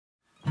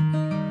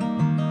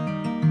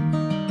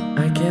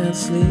I can't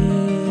sleep.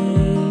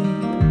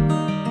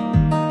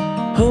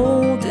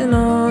 Holding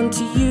on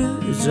to you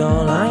is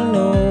all I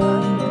know.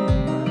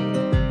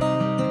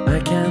 I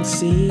can't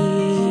see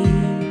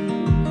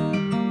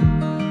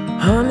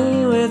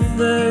honey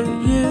without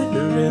you,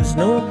 there is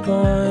no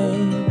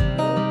point.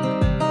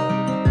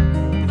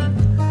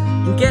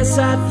 Guess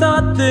I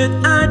thought that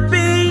I'd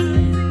be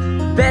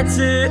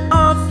better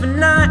off and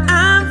now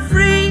I'm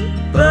free,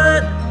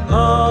 but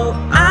all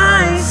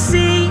I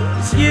see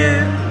is you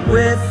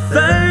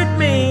without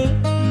me.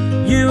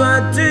 You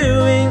are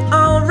doing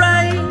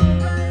alright,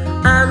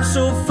 I'm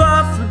so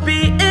far from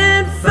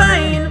being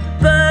fine,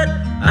 but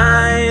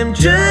I am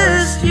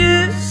just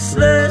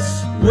useless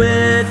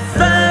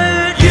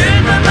without you. You're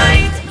in my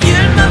mind,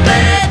 you're in my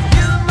bed,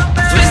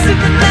 twisting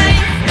the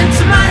knife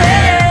into my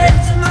head.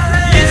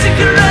 You take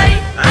a right,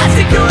 I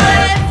take a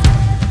left.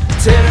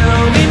 Till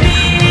we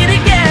meet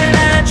again,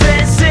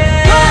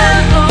 addressing Woah,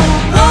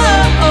 oh,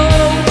 oh,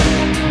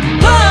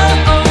 Woah,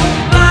 oh,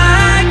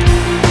 black.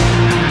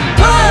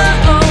 Woah,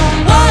 oh,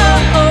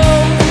 oh,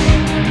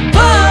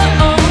 Woah,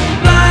 oh,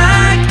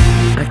 black.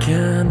 I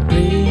can't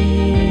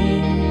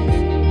breathe.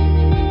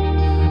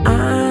 I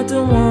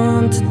don't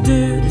want to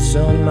do this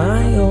on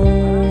my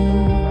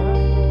own.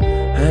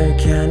 How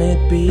can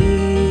it be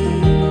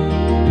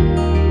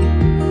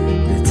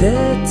that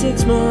it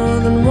takes more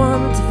than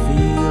one to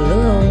feel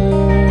alone?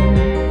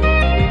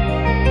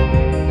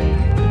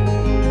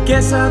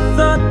 Guess I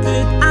thought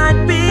that I'd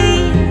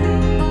be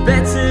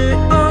better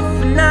off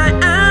and now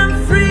I'm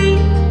free,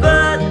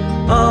 but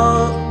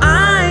all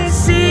I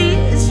see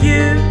is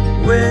you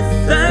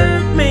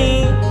without me.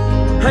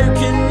 How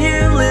can you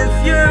live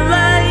your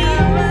life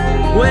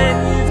when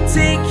you've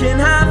taken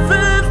half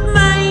of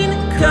mine?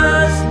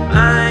 'Cause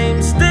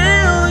I'm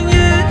still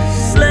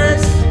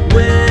useless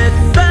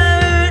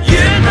without you.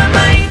 You're in my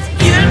mind,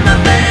 you're in my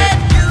bed,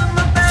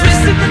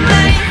 twisting the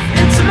knife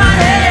into my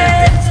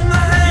head.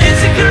 You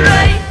take a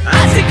right, I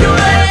take a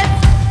left.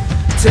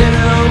 Till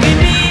we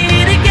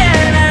meet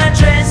again,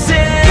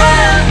 addressing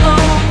Woah,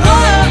 oh,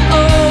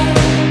 oh,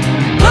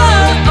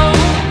 Woah, oh,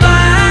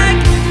 black.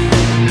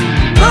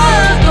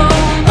 Woah,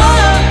 oh,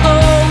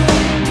 oh,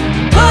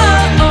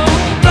 Woah, oh,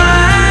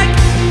 black.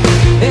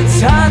 It's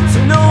hard to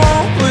know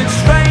what's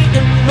right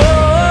and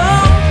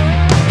wrong.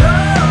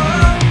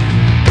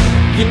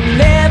 You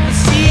never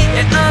see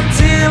it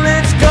until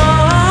it's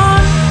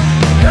gone.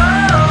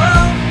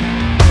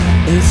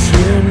 It's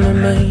you in my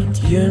mind,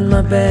 you in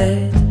my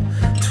bed,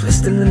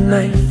 twisting the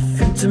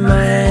knife into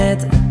my head.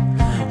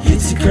 You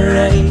took a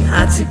right,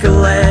 I took a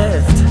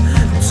left.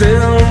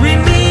 Till we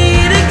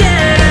meet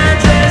again,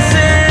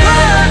 addressing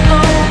Woah,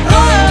 oh,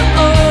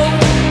 oh,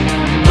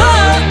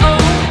 Woah, oh,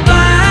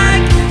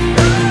 black.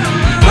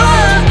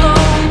 Woah,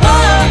 oh,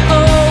 oh,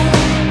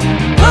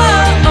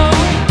 Woah, oh,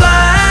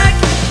 black.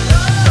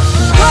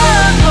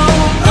 Woah, oh,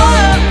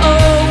 oh,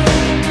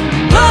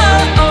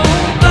 Woah, oh,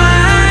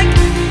 black.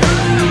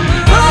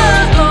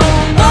 Woah, oh,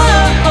 oh,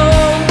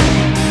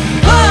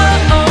 Woah,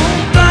 oh,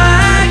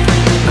 black.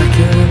 I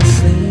can't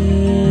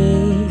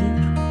sleep.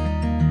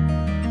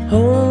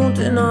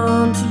 Holding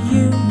on to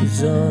you is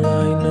all I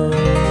know.